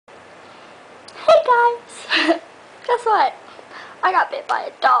guys, guess what? I got bit by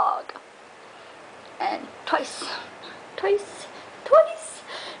a dog. And twice.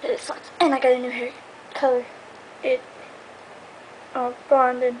 It sucks. And I got a new hair color. It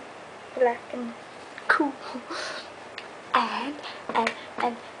blonde and black and cool. And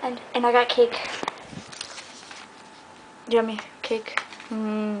I got cake. Yummy cake.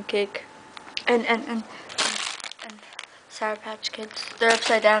 Cake. And Sour Patch Kids. They're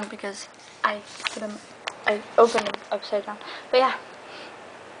upside down because I opened them upside down. But yeah.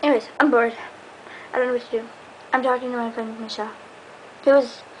 Anyways, I'm bored. I don't know what to do. I'm talking to my friend Michelle, who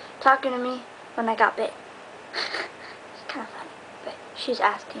was talking to me when I got bit. It's kind of funny. But she's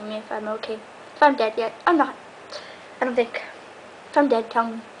asking me if I'm okay. If I'm dead yet. I'm not. I don't think. If I'm dead, tell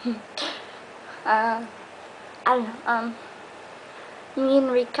me. I don't know. Me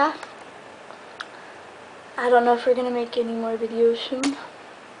and Rika, I don't know if we're gonna make any more videos soon.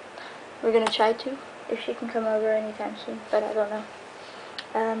 We're gonna try to, if she can come over anytime soon, but I don't know.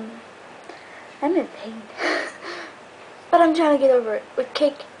 I'm in pain. But I'm trying to get over it with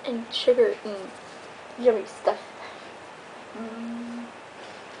cake and sugar and yummy stuff.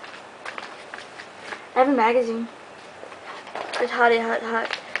 I have a magazine. It's hot.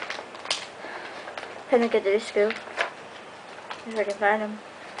 Panic at the Disco. If I can find them.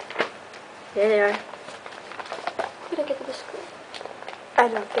 There they are. Panic at the Disco. I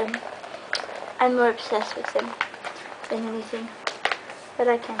love them. I'm more obsessed with them than anything. But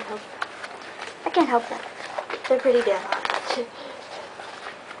I can't help it. I can't help that. They're pretty damn hot.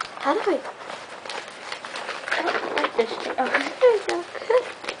 How do I don't like this thing. Oh, there we go.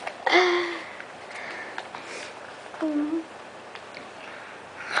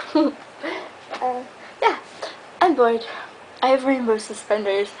 Yeah, I'm bored. I have rainbow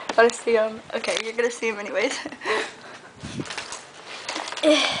suspenders. Want to see them? Okay, you're gonna see them anyways.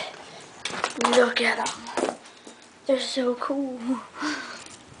 Look at them. They're so cool.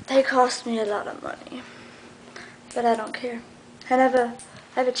 They cost me a lot of money, but I don't care. I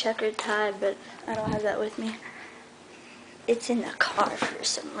have a checkered tie, but I don't have that with me. It's in the car for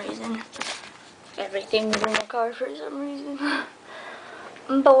some reason. Everything's in the car for some reason.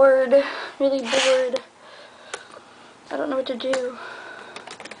 I'm bored, really bored. I don't know what to do.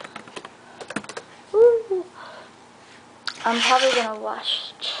 Woo. I'm probably gonna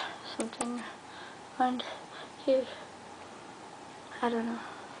wash something on here. I don't know.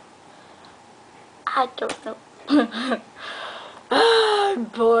 I'm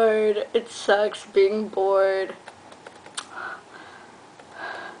bored. It sucks being bored.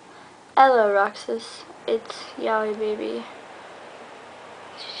 Hello, Roxas. It's Yowie Baby.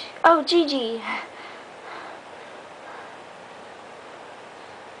 Oh, Gigi.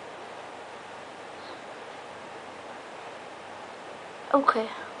 Okay,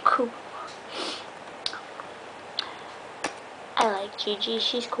 cool. I like Gigi.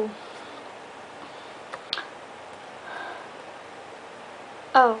 She's cool.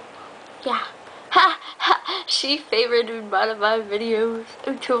 Oh, yeah. Ha ha! She favorited one of my videos.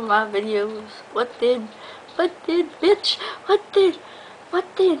 Two of my videos. What did? Bitch? What did?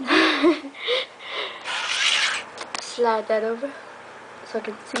 Slide that over so I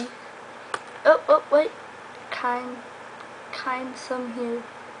can see. Oh, wait. Kind some here.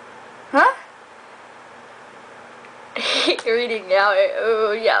 Huh? You're reading Yowie.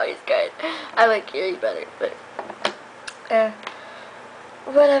 Oh, Yowie's good. I like Yuri better, but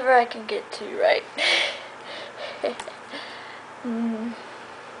whatever I can get to, right?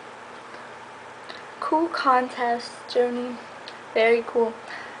 Cool contest, Joni. Very cool.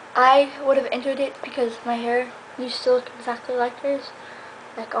 I would have entered it because my hair used to look exactly like hers.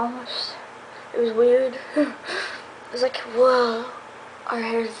 Like, almost. It was weird. It was like, whoa, our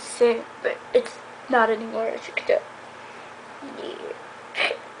hair is the same, but it's not anymore, as you can tell.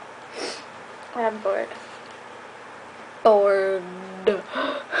 Yeah. I'm bored.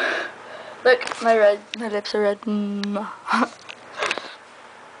 Look, my lips are red. Bored.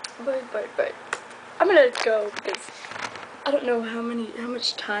 I'm gonna go because I don't know how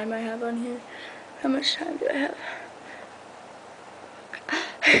much time I have on here. How much time do I have?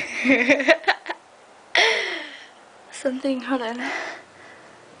 Something, hold on.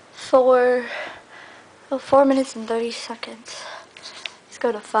 4 minutes and 30 seconds. Let's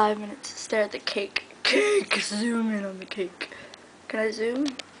go to 5 minutes. Stare at the cake. Zoom in on the cake. Can I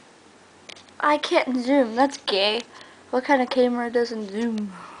zoom? I can't zoom. That's gay. What kind of camera doesn't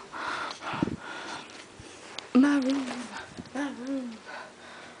zoom? My room.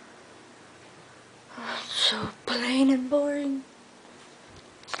 So plain and boring.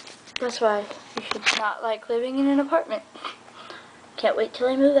 That's why you should not like living in an apartment. Can't wait till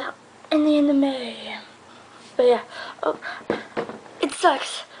I move out. in the end of May. But yeah, oh, it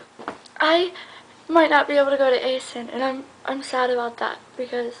sucks. I might not be able to go to ASIN, and I'm sad about that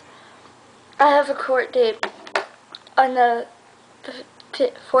because I have a court date on the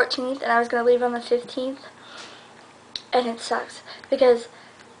 14th, and I was gonna leave on the 15th, and it sucks because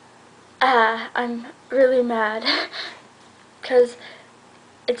I'm really mad because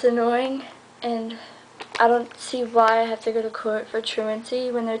it's annoying, and I don't see why I have to go to court for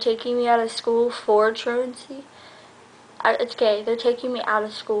truancy when they're taking me out of school for truancy. It's gay. They're taking me out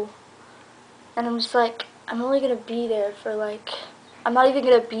of school. And I'm just like, I'm only going to be there for like, I'm not even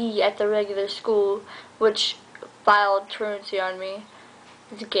going to be at the regular school, which filed truancy on me.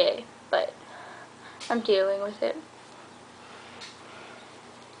 It's gay, but I'm dealing with it.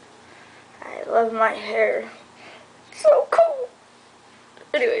 I love my hair. It's so cool.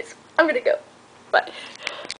 Anyways, I'm going to go. Bye.